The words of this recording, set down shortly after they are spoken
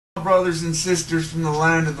Brothers and sisters from the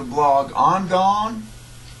land of the blog. I'm Don.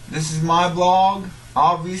 This is my blog,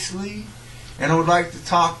 obviously, and I would like to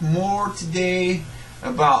talk more today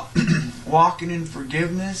about walking in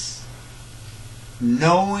forgiveness,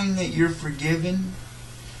 knowing that you're forgiven.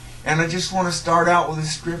 And I just want to start out with a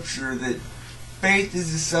scripture that faith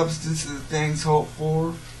is the substance of the things hoped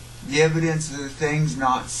for, the evidence of the things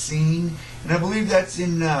not seen. And I believe that's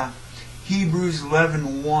in Hebrews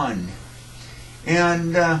 11:1.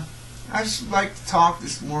 And I just like to talk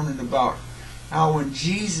this morning about how when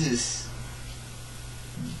Jesus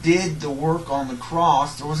did the work on the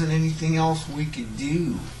cross, there wasn't anything else we could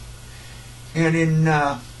do. And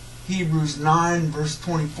in Hebrews 9 verse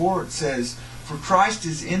 24 it says, "For Christ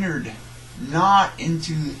has entered not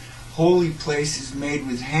into holy places made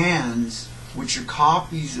with hands, which are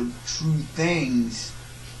copies of true things,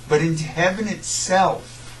 but into heaven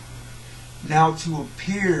itself, now to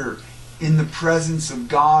appear in the presence of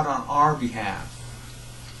God on our behalf."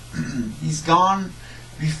 He's gone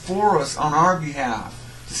before us on our behalf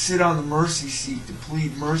to sit on the mercy seat, to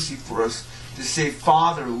plead mercy for us, to say,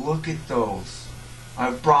 "Father, look at those.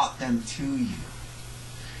 I've brought them to you."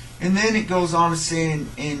 And then it goes on to say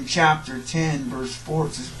in chapter 10, verse 4,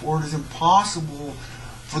 it says, "For it is impossible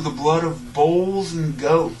for the blood of bulls and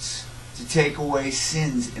goats to take away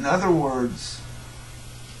sins." In other words,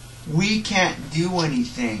 we can't do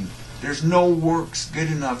anything. There's no works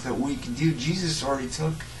good enough that we can do. Jesus already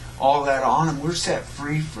took all that on, and we're set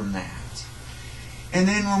free from that. And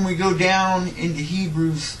then when we go down into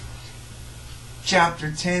Hebrews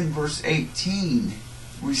chapter 10, verse 18,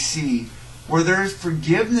 we see, "Where there is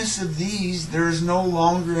forgiveness of these, there is no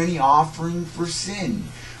longer any offering for sin."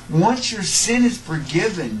 Once your sin is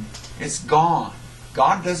forgiven, it's gone.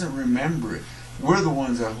 God doesn't remember it. We're the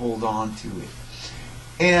ones that hold on to it.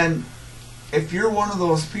 And if you're one of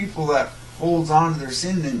those people that holds on to their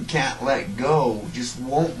sin and can't let go, just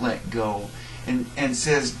won't let go, and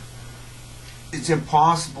says, "It's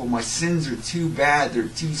impossible, my sins are too bad, they're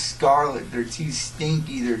too scarlet, they're too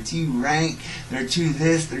stinky, they're too rank, they're too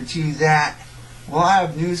this, they're too that," well, I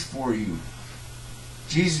have news for you.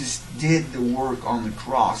 Jesus did the work on the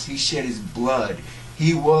cross. He shed His blood.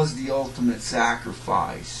 He was the ultimate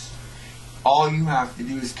sacrifice. All you have to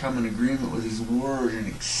do is come in agreement with His Word and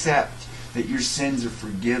accept that your sins are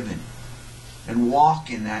forgiven and walk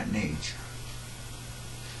in that nature.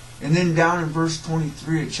 And then down in verse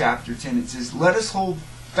 23 of chapter 10 it says, "Let us hold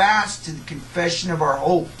fast to the confession of our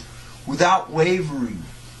hope without wavering.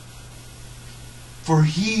 For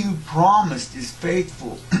He who promised is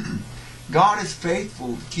faithful." God is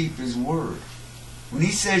faithful to keep His word. When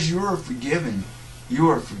He says you are forgiven, you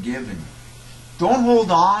are forgiven. Don't hold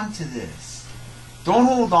on to this. Don't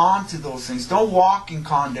hold on to those things. Don't walk in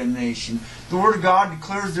condemnation. The Word of God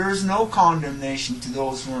declares there is no condemnation to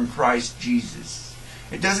those who are in Christ Jesus.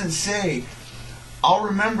 It doesn't say, "I'll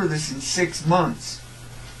remember this in 6 months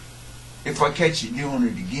if I catch you doing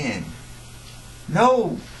it again."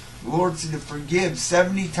 No. The Lord said to forgive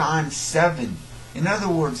 70 times 7. In other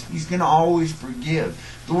words, He's going to always forgive.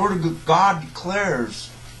 The Word of God declares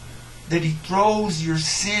that He throws your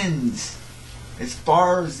sins as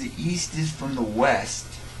far as the east is from the west.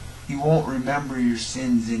 He won't remember your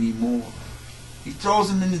sins anymore. He throws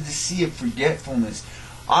them into the sea of forgetfulness.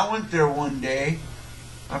 I went there one day.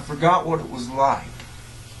 I forgot what it was like.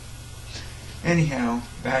 Anyhow,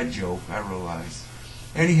 bad joke, I realize.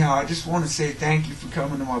 Anyhow, I just want to say thank you for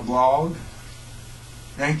coming to my blog.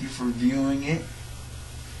 Thank you for viewing it.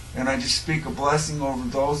 And I just speak a blessing over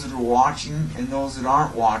those that are watching and those that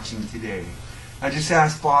aren't watching today. I just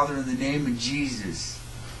ask, Father, in the name of Jesus,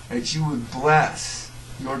 that you would bless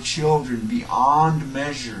your children beyond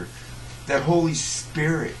measure. That Holy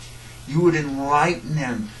Spirit, you would enlighten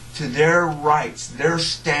them to their rights, their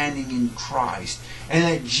standing in Christ. And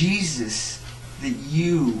that Jesus, that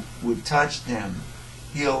you would touch them,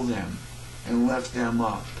 heal them, and lift them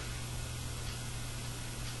up.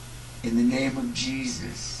 In the name of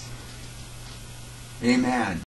Jesus. Amen.